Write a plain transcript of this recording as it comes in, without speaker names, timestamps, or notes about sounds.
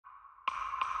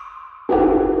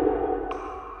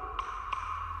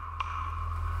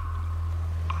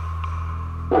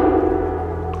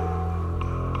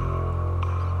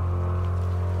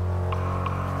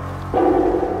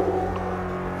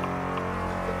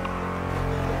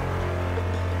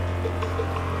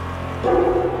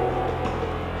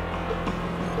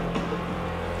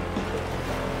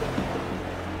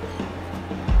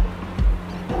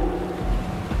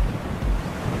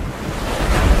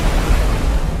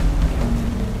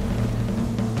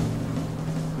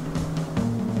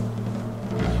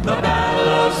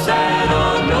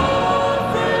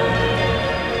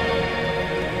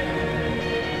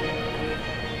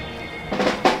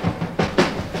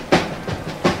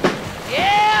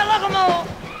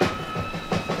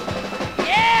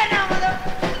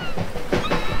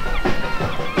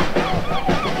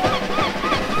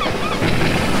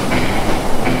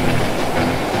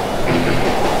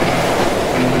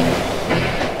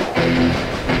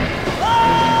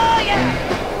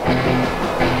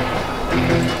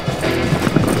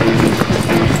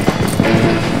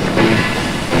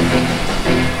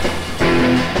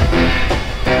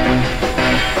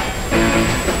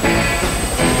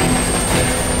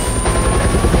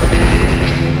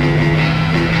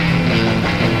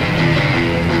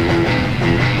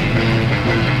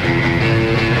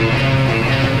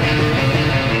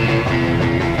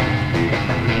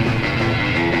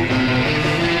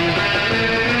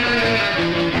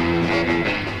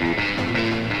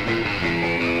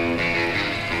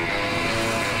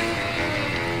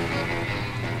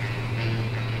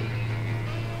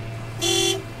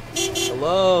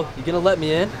let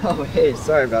me in? Oh, hey,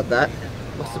 sorry about that.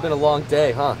 Must have been a long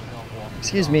day, huh?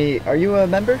 Excuse me, are you a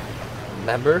member?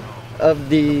 Member? Of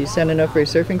the Onofre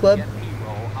surfing club?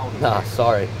 Nah,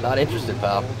 sorry. Not interested,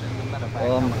 pal.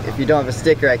 Well, if you don't have a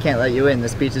sticker, I can't let you in.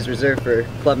 This beach is reserved for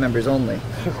club members only.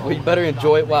 Well, you better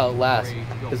enjoy it while it lasts,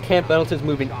 because Camp Pendleton's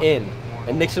moving in,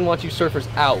 and Nixon wants you surfers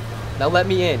out. Now let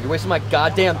me in. You're wasting my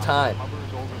goddamn time.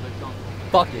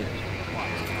 Fuck it.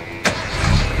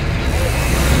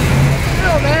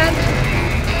 No, man!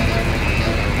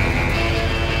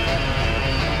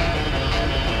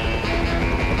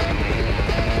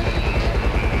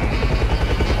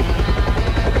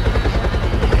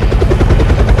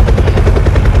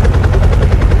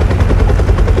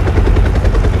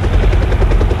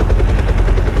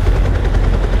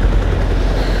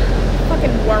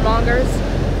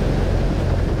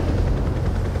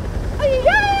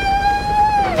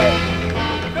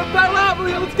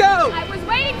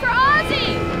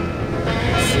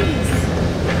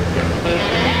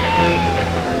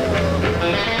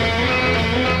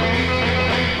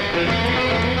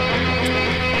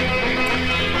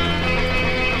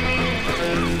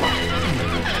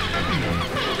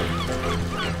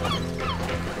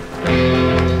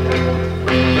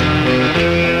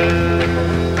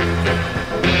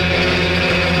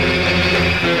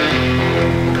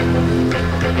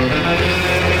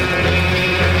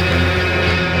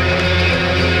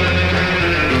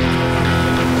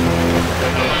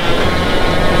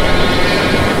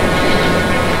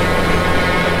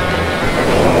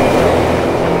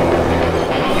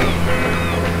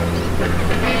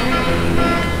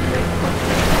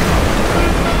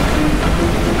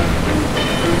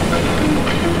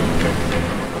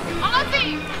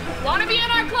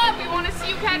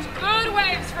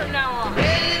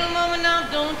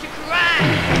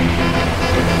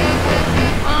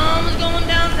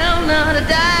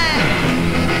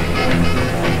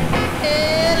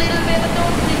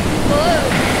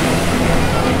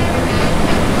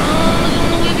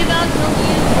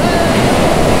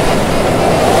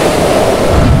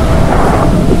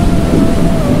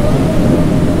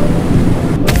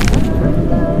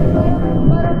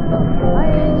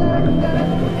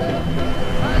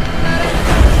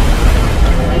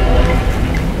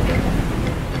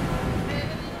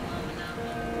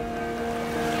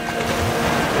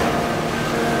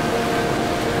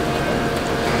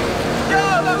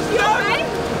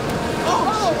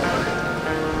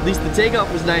 At least the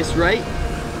takeoff was nice, right?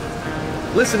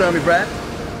 Listen, Army Brat.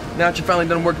 Now that you're finally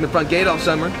done working the front gate all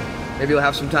summer, maybe you'll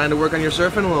have some time to work on your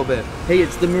surfing a little bit. Hey,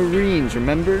 it's the Marines,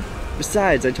 remember?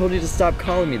 Besides, I told you to stop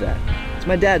calling me that. It's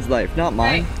my dad's life, not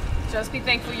mine. Hey, just be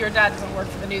thankful your dad doesn't work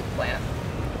for the nuke plant.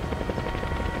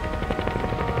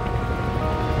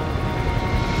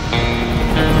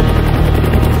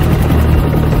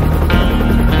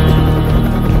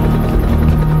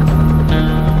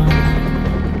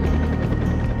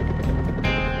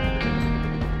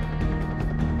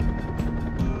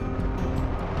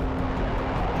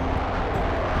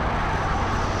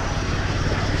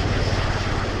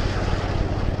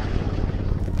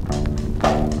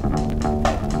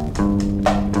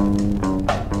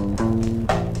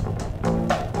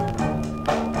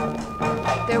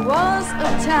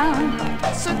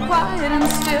 So quiet and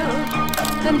still.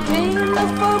 Then came the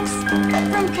folks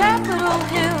from Capitol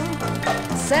Hill.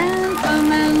 San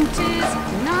Clemente's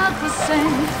not the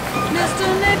same. Mr.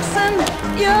 Nixon,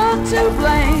 you're to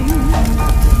blame.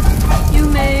 You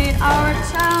made our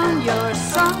town your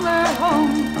summer home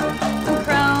and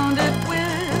crowned it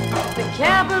with the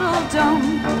Capitol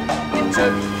dome. You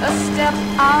took a step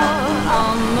out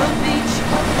on the beach.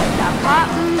 Now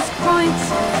Cotton's Point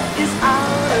is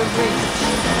out of reach.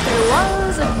 There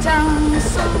was a town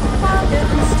so quiet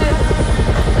and still.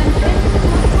 Then came the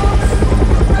folks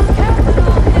from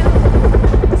Capitol Hill.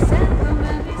 San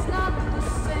Clemente's not the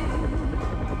same.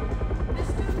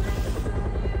 Mr. Nixon,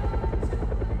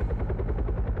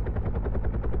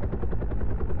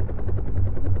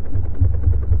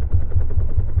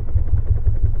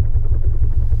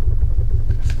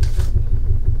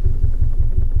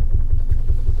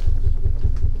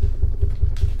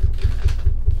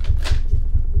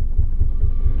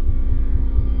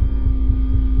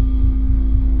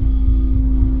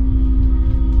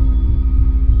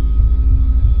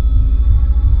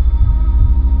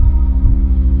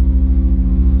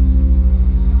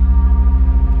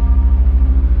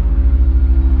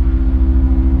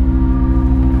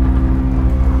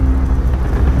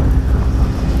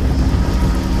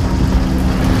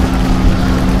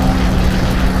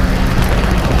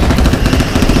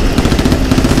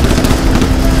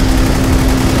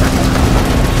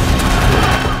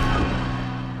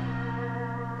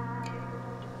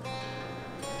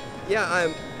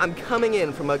 Yeah, I'm coming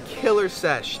in from a killer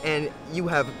sesh, and you'll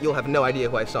have no idea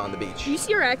who I saw on the beach. Do you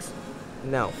see your ex?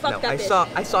 No, Fuck no, that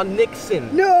bitch. I saw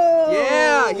Nixon. No!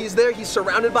 Yeah, he's there. He's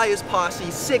surrounded by his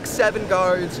posse, 6, 7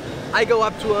 guards. I go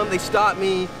up to him. They stop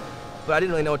me, but I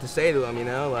didn't really know what to say to him. You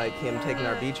know, like him taking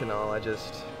our beach and all. I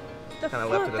just kind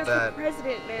of left it at that. That's the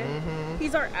president, man.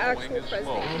 He's our actual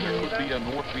president. There could be a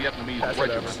North Vietnamese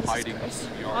regiment hiding 2 yards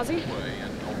Ozzie? away,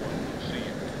 and no one would see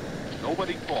it.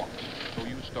 Nobody talks, so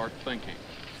you start thinking.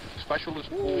 Specialist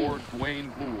Corps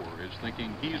Dwayne Boer is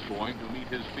thinking he's going to meet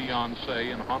his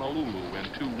fiancée in Honolulu in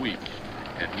 2 weeks,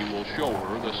 and he will show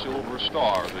her the silver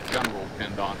star the general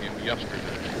pinned on him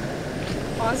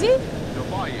yesterday. Ozzie?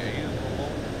 Devalle is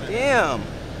alone. Damn.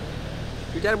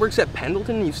 Your dad works at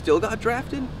Pendleton and you still got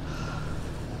drafted?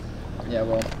 Yeah,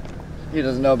 well, he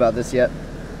doesn't know about this yet.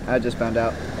 I just found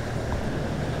out.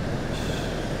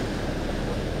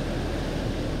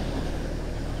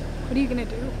 What are you gonna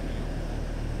do?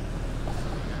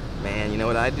 Man, you know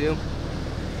what I'd do?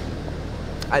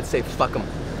 I'd say fuck him.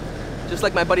 Just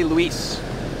like my buddy Luis.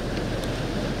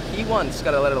 He once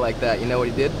got a letter like that. You know what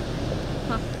he did?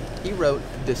 Huh. He wrote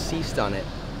deceased on it.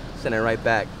 Sent it right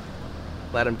back.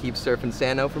 Let him keep surfing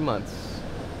Sano for months.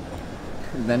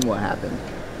 And then what happened?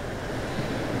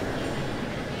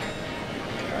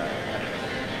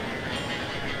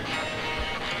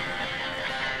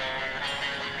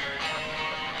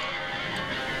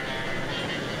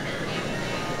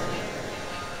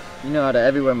 You know, out of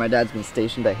everywhere my dad's been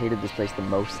stationed, I hated this place the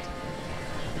most.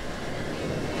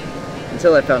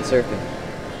 Until I found surfing.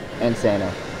 And Sano.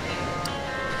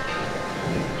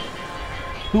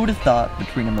 Who would have thought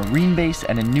between a marine base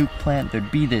and a nuke plant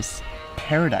there'd be this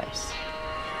paradise?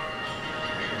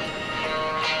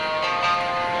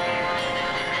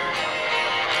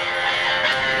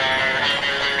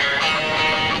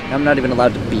 I'm not even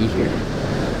allowed to be here.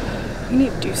 You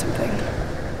need to do something.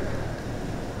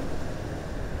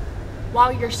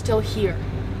 While you're still here.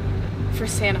 For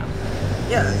Sano.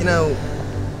 Yeah, you know,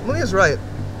 Malia's right.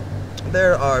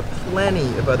 There are plenty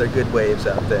of other good waves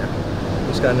out there. You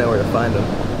just gotta know where to find them,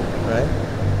 right?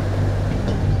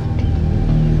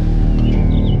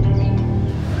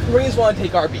 Marines want to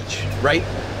take our beach, right?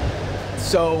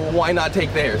 So why not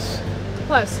take theirs?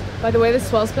 Plus, by the way this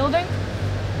swell's building,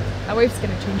 that wave's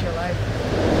gonna change your life.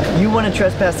 You want to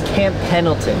trespass Camp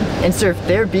Pendleton and surf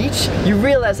their beach? You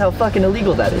realize how fucking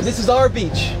illegal that is. This is our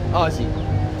beach, Ozzie.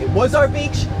 It was our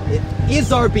beach, it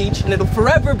is our beach, and it'll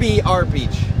forever be our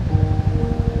beach.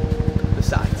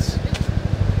 Besides,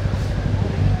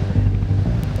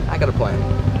 I got a plan.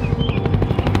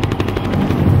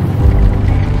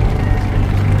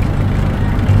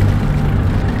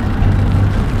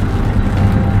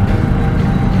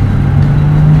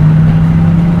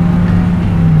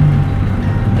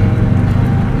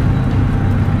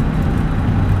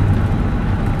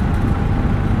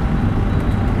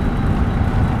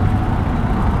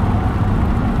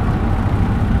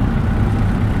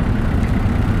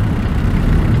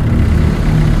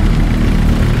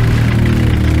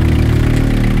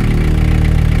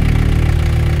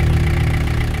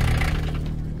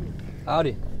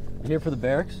 Howdy. You here for the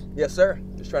barracks? Yes, sir.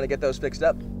 Just trying to get those fixed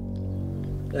up.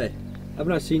 Hey,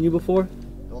 haven't I seen you before?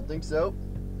 Don't think so.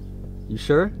 You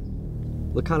sure?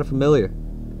 Look kind of familiar.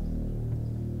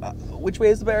 Which way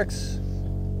is the barracks?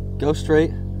 Go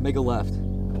straight, make a left.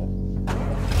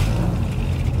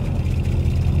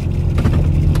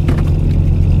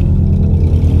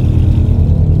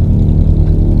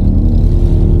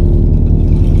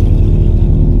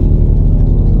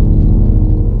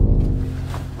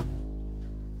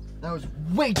 That was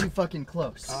way too fucking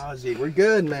close. Ozzie, we're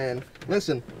good, man.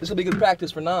 Listen, this will be good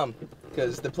practice for Nam,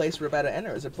 because the place we're about to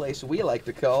enter is a place we like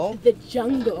to call The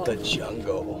jungle. the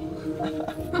jungle.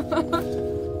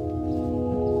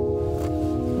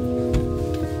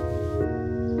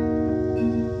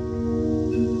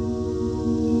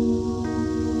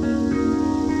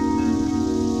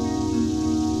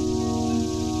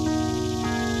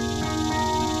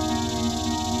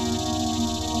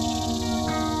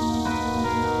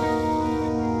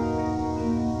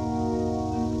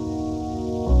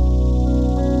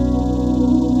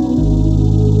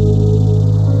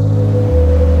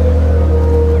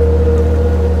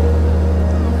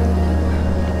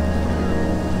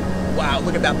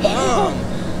 Look at that bomb!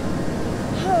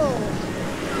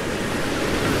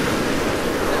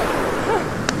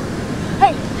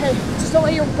 Hey, just don't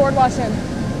let your board wash in.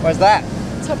 Why's that?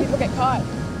 That's how people get caught.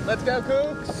 Let's go,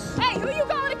 Kooks! Hey, who you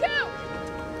calling a coot?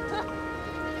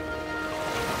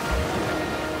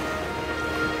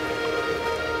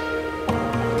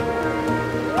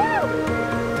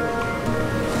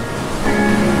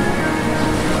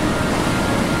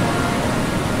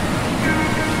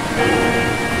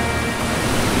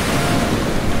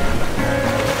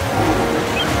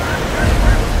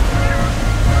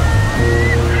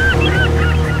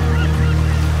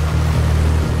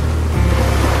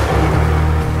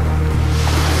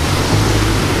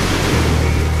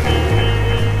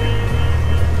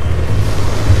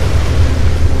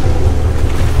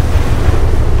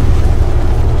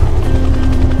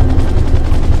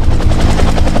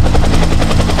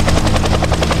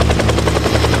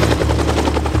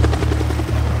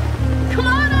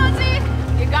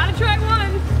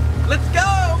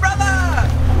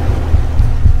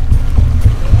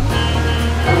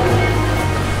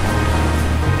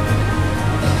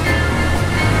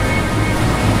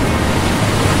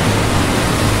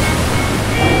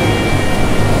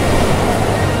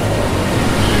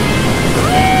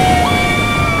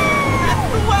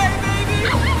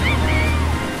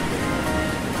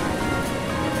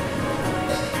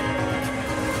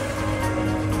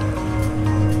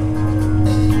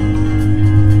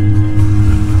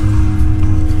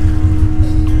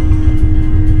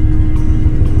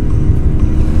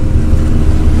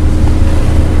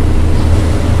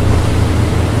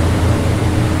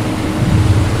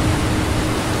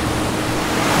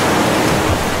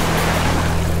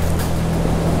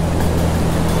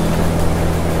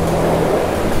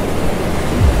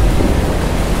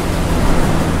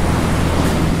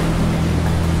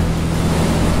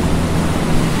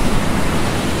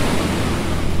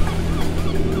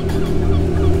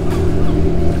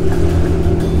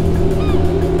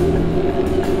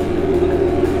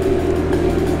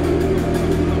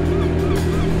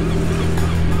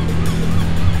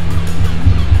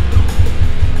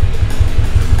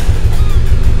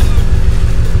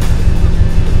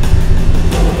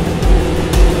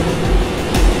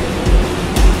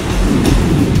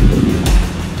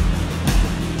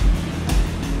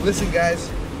 Listen, guys,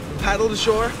 we'll paddle to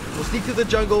shore, we'll sneak to the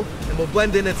jungle, and we'll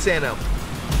blend in at Sano.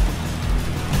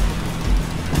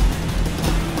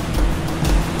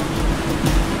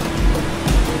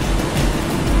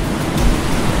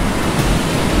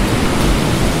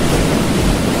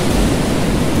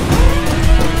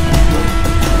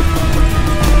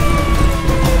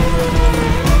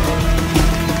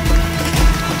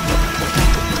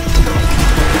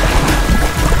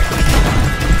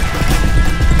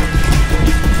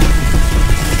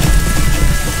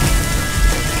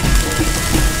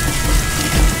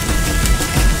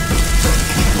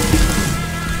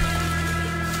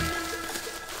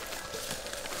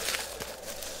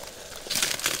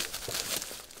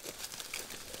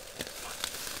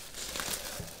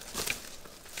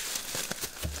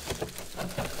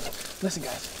 Listen,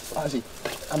 guys, OZZIE,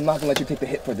 I'm not gonna let you take the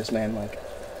hit for this, man. Like,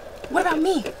 What about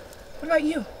me? What about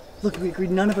you? Look, we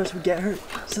agreed none of us would get hurt,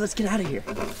 so let's get out of here.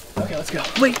 okay, let's go.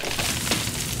 Wait!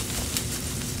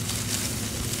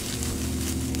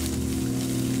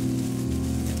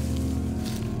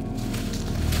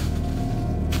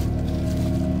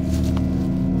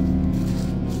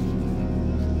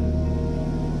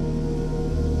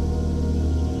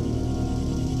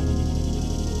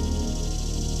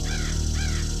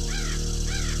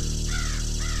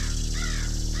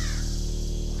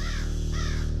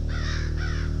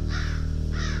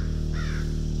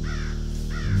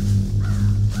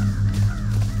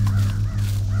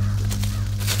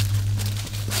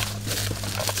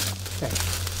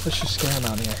 Let's just scam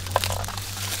out here.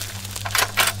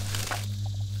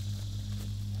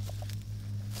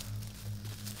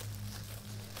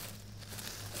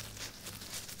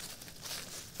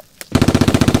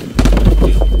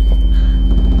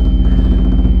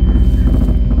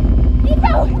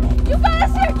 Nico! You got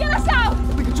us here! Get us out!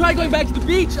 We can try going back to the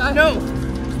beach. No!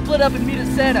 Split up and meet at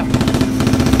Sano.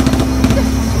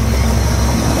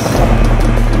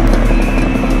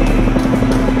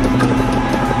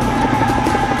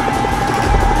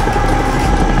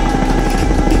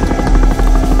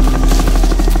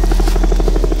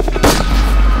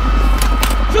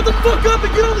 Shut the fuck up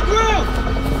and get on the ground!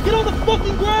 Get on the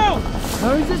fucking ground!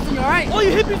 No resisting, alright? All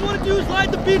you hippies want to do is lie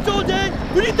at the beach all day?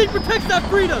 Who do you think protects that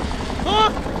freedom?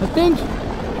 Huh?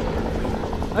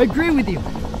 I agree with you.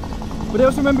 But I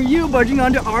also remember you barging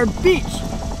onto our beach.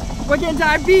 Why can't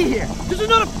I be here? Because you're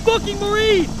not a fucking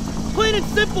Marine! Plain and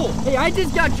simple! Hey, I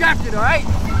just got drafted, alright?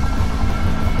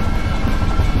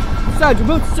 Besides, we're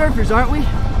both surfers, aren't we?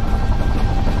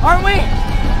 Aren't we?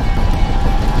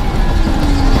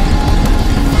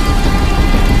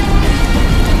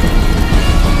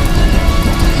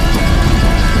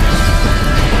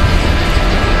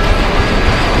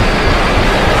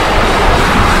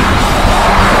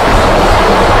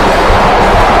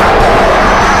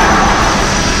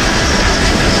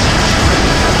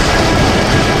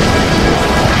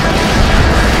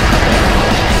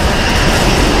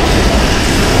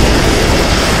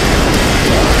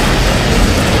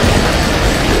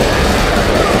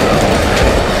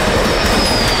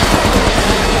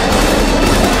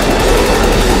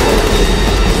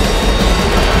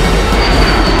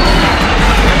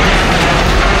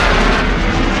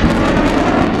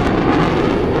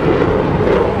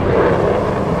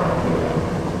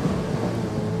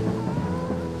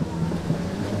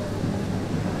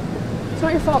 It's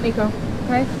not your fault, Nico,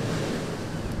 okay?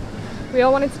 We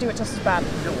all wanted to do it just as bad.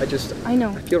 No, I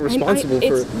know. I feel responsible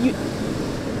for...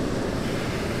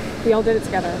 We all did it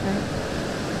together, okay?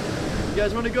 You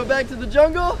guys want to go back to the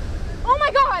jungle? Oh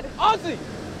my god! OZZIE!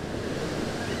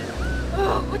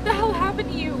 Oh, what the hell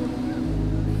happened to you?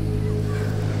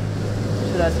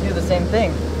 Should ask you the same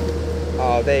thing.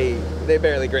 Oh, they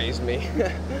barely grazed me.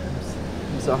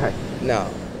 I'm sorry.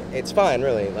 No, it's fine,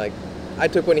 really. Like, I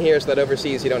took one here so that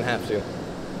overseas you don't have to.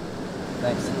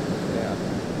 Thanks. Yeah.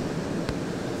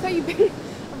 I thought you'd been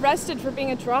arrested for being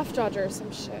a draft dodger or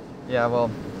some shit. Yeah, well,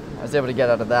 I was able to get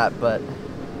out of that, but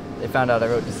they found out I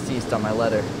wrote deceased on my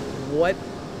letter. What?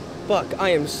 Fuck, I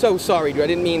am so sorry, dude. I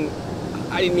didn't mean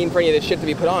for any of this shit to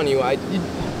be put on you.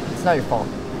 It's not your fault.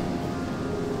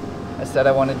 I said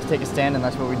I wanted to take a stand, and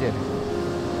that's what we did.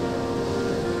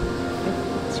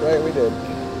 That's right, we did.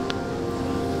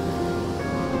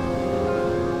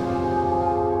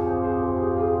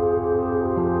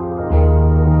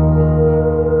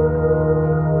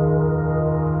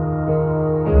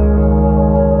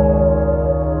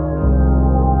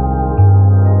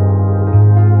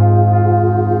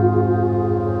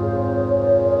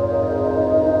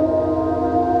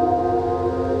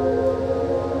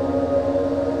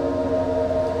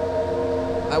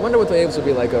 I wonder what the waves will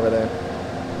be like over there.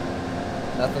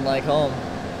 Nothing like home.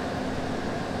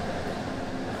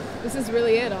 This is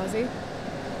really it, Ozzie.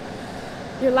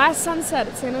 Your last sunset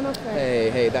at San Onofre.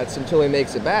 Hey, that's until he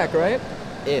makes it back, right?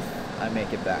 If I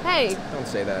make it back. Hey, Don't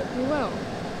say that. you will.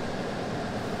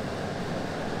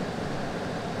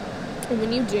 And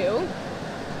when you do,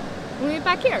 we'll meet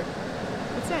back here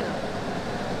at Sano.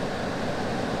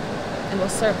 And we'll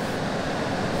surf.